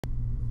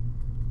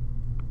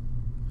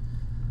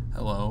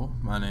Hello,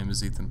 my name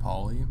is Ethan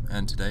Pauley,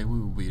 and today we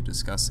will be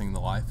discussing the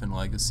life and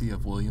legacy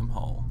of William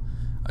Hull,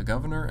 a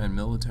governor and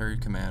military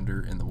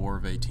commander in the War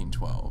of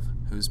 1812,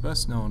 who is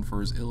best known for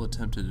his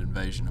ill-attempted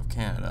invasion of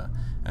Canada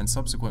and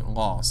subsequent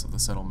loss of the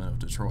settlement of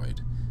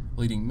Detroit,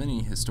 leading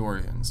many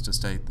historians to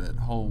state that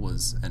Hull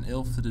was an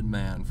ill-fitted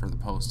man for the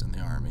post in the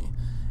army,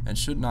 and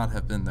should not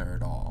have been there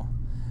at all.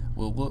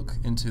 We'll look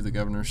into the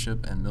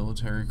governorship and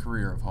military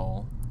career of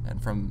Hull,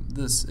 and from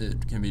this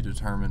it can be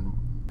determined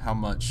how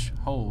much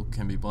Hull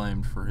can be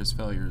blamed for his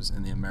failures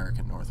in the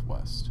American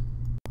Northwest.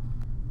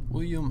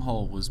 William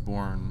Hull was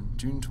born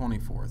June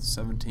 24,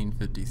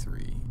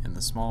 1753, in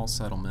the small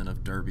settlement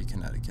of Derby,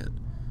 Connecticut,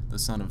 the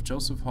son of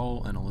Joseph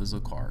Hull and Eliza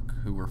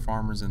Clark, who were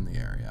farmers in the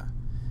area.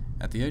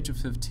 At the age of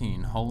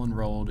 15, Hull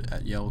enrolled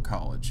at Yale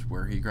College,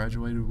 where he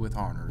graduated with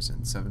honors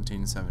in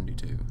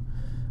 1772.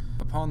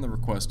 Upon the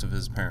request of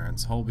his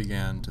parents, Hull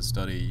began to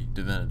study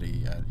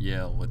divinity at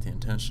Yale with the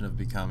intention of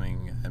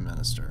becoming a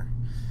minister.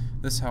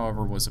 This,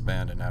 however, was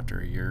abandoned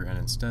after a year, and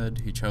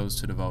instead he chose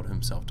to devote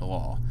himself to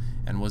law,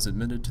 and was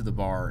admitted to the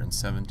bar in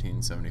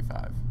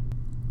 1775.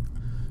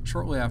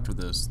 Shortly after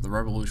this, the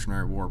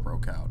Revolutionary War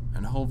broke out,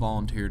 and Hull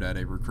volunteered at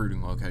a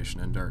recruiting location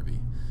in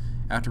Derby.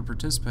 After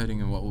participating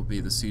in what would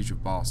be the Siege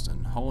of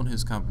Boston, Hull and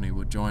his company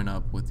would join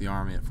up with the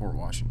army at Fort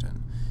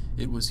Washington.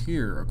 It was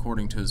here,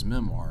 according to his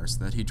memoirs,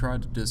 that he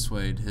tried to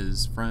dissuade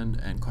his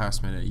friend and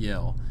classmate at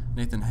Yale,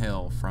 Nathan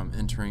Hale, from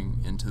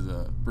entering into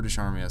the British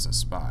Army as a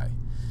spy.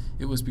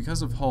 It was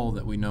because of Hull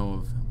that we know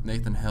of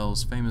Nathan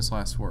Hale's famous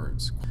last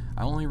words,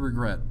 "I only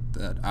regret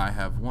that I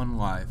have one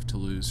life to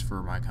lose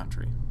for my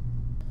country."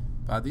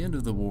 By the end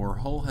of the war,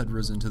 Hull had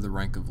risen to the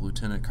rank of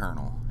lieutenant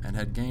colonel, and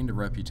had gained a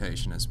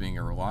reputation as being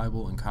a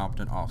reliable and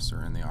competent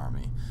officer in the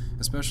army,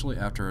 especially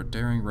after a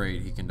daring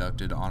raid he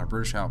conducted on a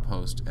British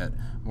outpost at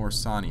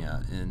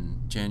Morrisania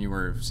in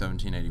January of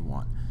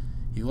 1781.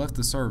 He left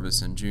the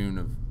service in June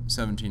of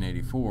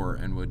 1784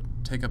 and would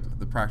take up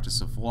the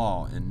practice of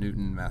law in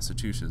Newton,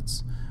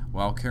 Massachusetts,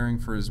 while caring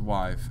for his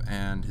wife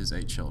and his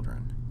 8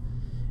 children.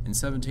 In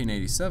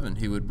 1787,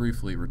 he would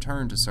briefly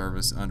return to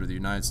service under the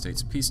United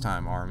States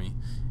Peacetime Army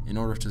in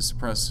order to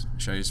suppress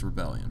Shays'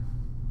 rebellion.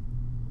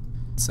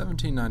 In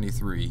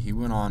 1793, he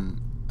went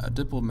on a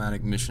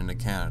diplomatic mission to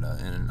Canada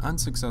in an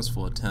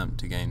unsuccessful attempt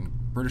to gain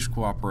British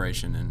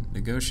cooperation in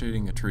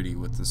negotiating a treaty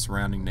with the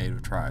surrounding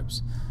native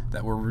tribes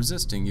that were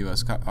resisting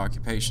U.S.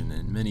 occupation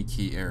in many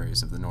key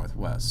areas of the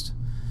Northwest.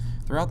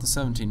 Throughout the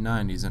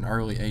 1790s and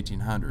early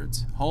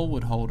 1800s, Hull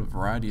would hold a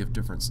variety of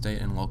different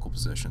state and local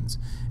positions,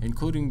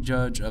 including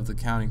judge of the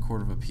County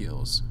Court of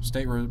Appeals,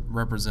 state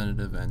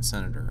representative and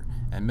senator,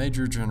 and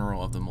major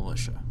general of the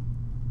militia.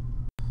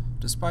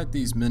 Despite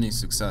these many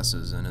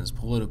successes in his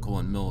political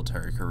and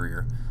military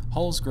career,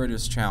 Hull's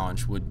greatest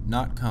challenge would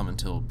not come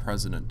until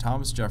President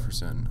Thomas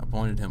Jefferson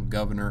appointed him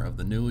governor of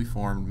the newly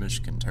formed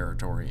Michigan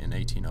Territory in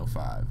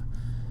 1805.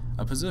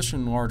 A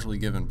position largely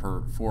given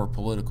for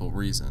political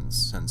reasons,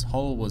 since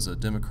Hull was a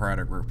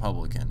Democratic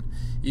Republican,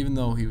 even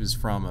though he was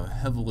from a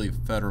heavily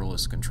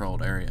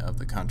Federalist-controlled area of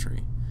the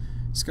country.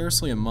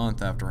 Scarcely a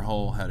month after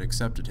Hull had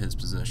accepted his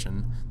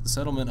position, the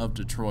settlement of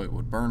Detroit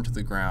would burn to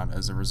the ground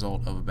as a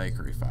result of a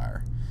bakery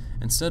fire.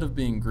 Instead of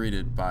being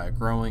greeted by a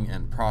growing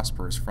and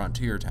prosperous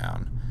frontier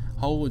town,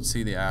 Hull would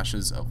see the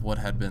ashes of what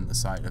had been the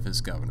site of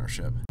his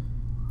governorship.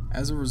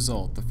 As a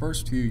result, the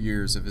first few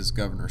years of his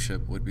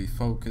governorship would be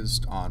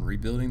focused on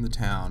rebuilding the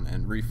town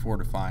and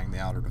refortifying the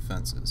outer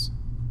defenses.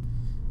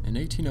 In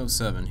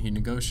 1807, he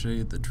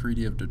negotiated the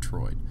Treaty of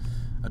Detroit,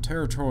 a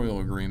territorial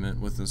agreement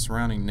with the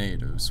surrounding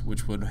natives,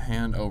 which would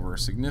hand over a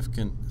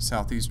significant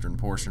southeastern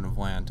portion of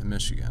land to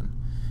Michigan.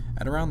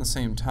 At around the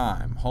same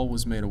time, Hull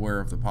was made aware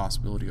of the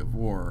possibility of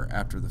war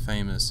after the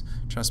famous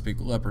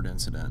Chesapeake Leopard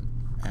incident,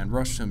 and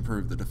rushed to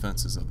improve the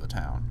defenses of the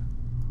town.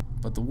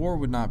 But the war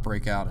would not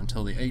break out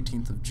until the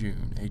 18th of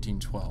June,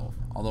 1812,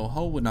 although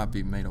Hull would not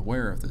be made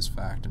aware of this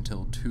fact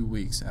until 2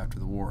 weeks after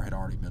the war had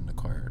already been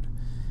declared.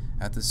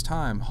 At this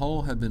time,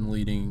 Hull had been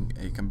leading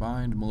a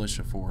combined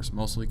militia force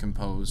mostly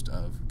composed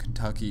of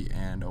Kentucky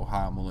and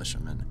Ohio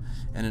militiamen,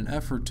 in an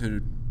effort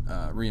to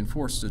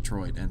reinforce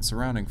Detroit and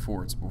surrounding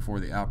forts before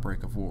the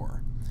outbreak of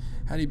war.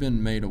 Had he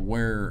been made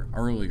aware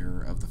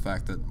earlier of the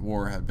fact that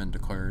war had been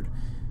declared,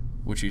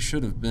 which he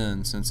should have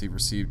been since he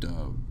received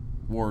a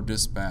war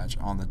dispatch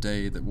on the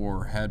day that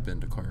war had been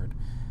declared,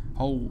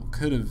 Hull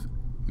could have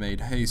made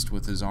haste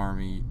with his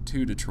army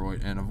to Detroit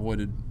and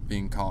avoided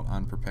being caught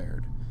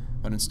unprepared.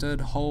 But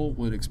instead, Hull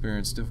would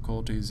experience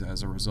difficulties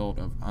as a result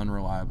of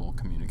unreliable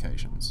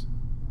communications.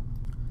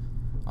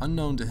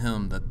 Unknown to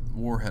him that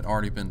war had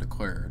already been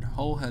declared,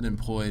 Hull had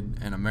employed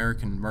an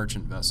American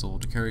merchant vessel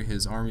to carry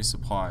his army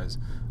supplies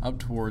up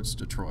towards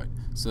Detroit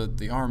so that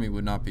the army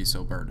would not be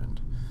so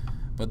burdened.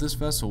 But this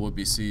vessel would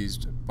be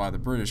seized by the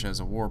British as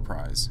a war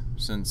prize,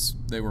 since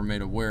they were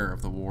made aware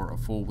of the war a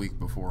full week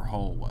before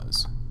Hull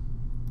was.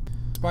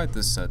 Despite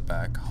this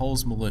setback,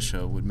 Hull's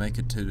militia would make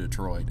it to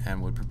Detroit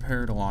and would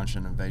prepare to launch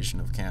an invasion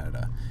of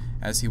Canada,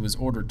 as he was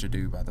ordered to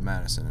do by the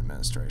Madison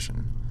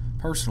administration.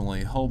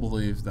 Personally, Hull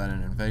believed that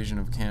an invasion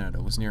of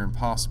Canada was near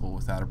impossible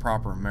without a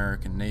proper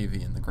American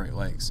navy in the Great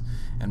Lakes,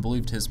 and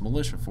believed his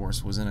militia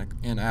force was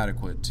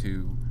inadequate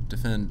to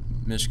defend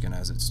Michigan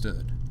as it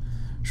stood.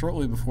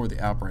 Shortly before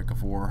the outbreak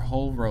of war,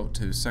 Hull wrote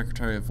to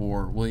Secretary of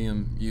War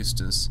William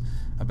Eustis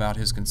about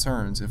his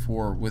concerns if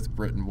war with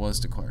Britain was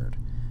declared.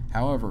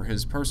 However,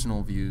 his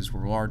personal views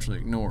were largely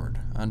ignored,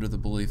 under the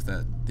belief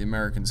that the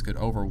Americans could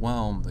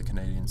overwhelm the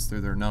Canadians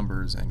through their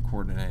numbers and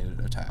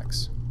coordinated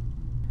attacks.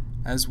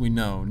 As we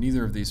know,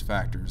 neither of these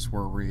factors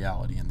were a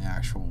reality in the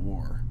actual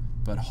war,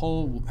 but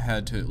Hull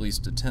had to at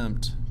least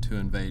attempt to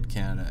invade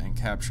Canada and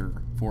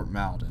capture Fort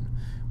Malden,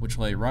 which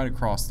lay right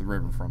across the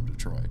river from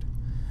Detroit.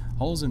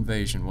 Hull's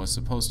invasion was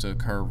supposed to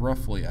occur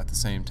roughly at the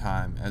same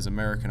time as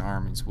American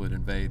armies would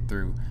invade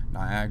through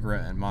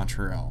Niagara and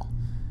Montreal,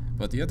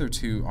 but the other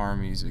two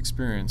armies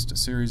experienced a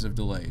series of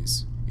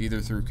delays,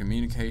 either through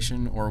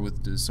communication or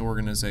with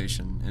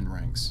disorganization in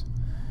ranks.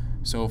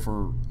 So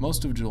for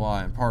most of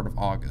July and part of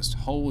August,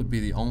 Hull would be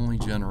the only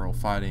general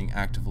fighting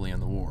actively in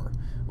the war,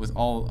 with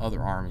all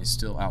other armies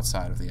still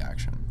outside of the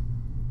action.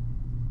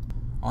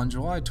 On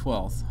July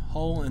 12th,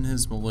 Hull and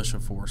his militia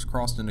force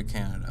crossed into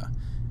Canada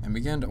and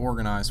began to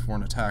organize for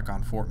an attack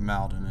on Fort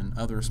Malden and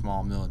other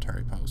small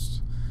military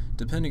posts,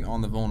 depending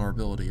on the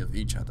vulnerability of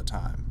each at the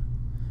time.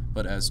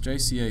 But as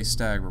J.C.A.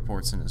 Stagg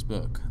reports in his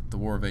book, The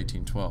War of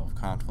 1812,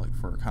 Conflict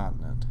for a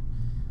Continent,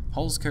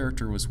 Hull's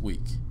character was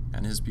weak,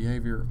 and his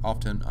behavior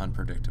often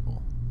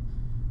unpredictable.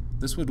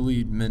 This would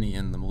lead many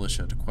in the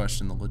militia to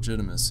question the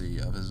legitimacy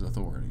of his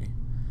authority.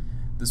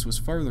 This was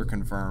further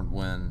confirmed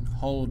when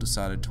Hull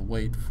decided to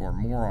wait for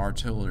more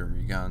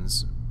artillery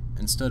guns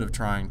instead of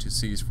trying to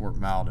seize Fort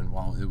Malden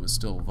while it was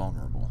still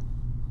vulnerable.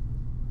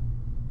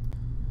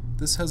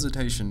 This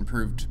hesitation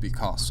proved to be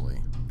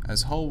costly,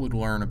 as Hull would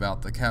learn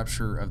about the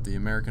capture of the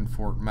American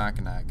Fort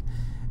Mackinac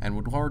and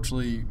would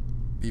largely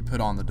be put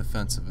on the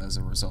defensive as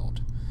a result,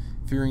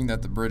 fearing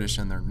that the British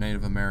and their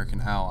Native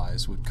American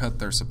allies would cut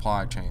their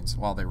supply chains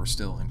while they were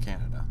still in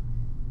Canada.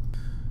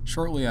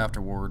 Shortly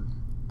afterward,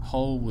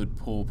 Hull would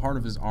pull part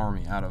of his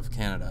army out of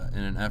Canada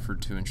in an effort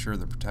to ensure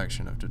the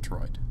protection of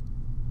Detroit.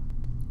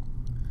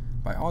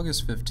 By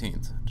August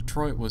 15th,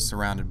 Detroit was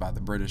surrounded by the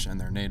British and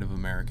their Native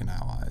American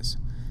allies.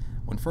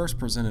 When first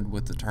presented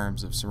with the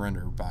terms of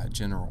surrender by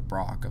General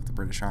Brock of the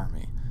British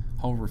Army,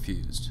 Hull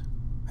refused.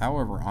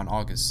 However, on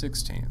August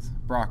 16th,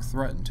 Brock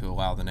threatened to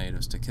allow the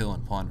natives to kill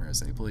and plunder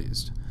as they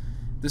pleased.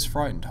 This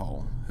frightened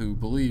Hull, who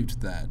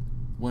believed that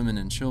women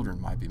and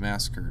children might be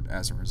massacred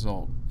as a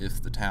result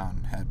if the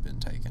town had been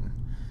taken.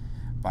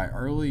 By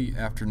early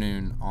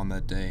afternoon on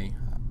that day,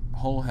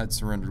 Hull had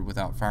surrendered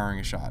without firing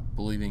a shot,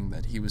 believing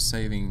that he was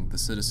saving the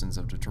citizens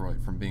of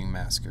Detroit from being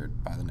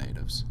massacred by the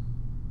natives.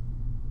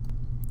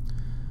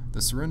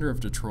 The surrender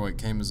of Detroit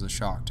came as a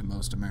shock to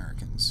most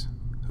Americans,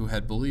 who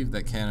had believed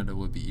that Canada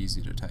would be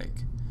easy to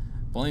take.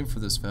 Blame for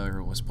this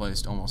failure was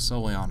placed almost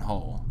solely on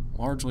Hull,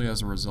 largely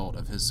as a result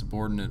of his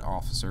subordinate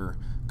officer,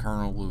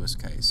 Colonel Lewis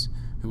Case,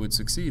 who would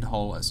succeed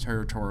Hull as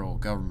territorial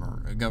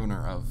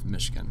governor of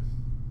Michigan.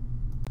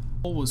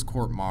 Hull was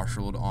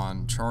court-martialed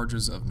on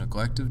charges of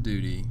neglect of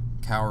duty,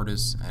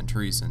 cowardice, and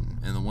treason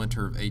in the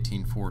winter of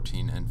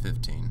 1814 and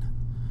 15.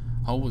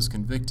 Hull was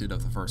convicted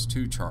of the first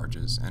two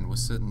charges and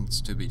was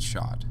sentenced to be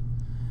shot.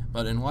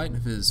 But in light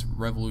of his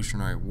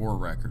Revolutionary War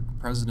record,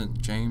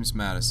 President James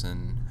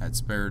Madison had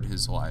spared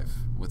his life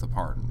with a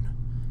pardon.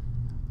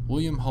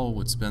 William Hull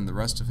would spend the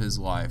rest of his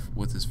life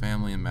with his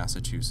family in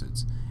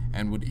Massachusetts,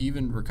 and would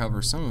even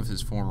recover some of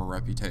his former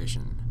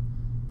reputation.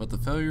 But the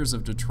failures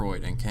of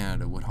Detroit and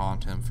Canada would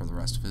haunt him for the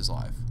rest of his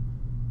life.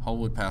 Hull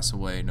would pass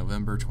away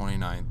November 29,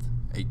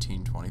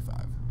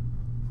 1825.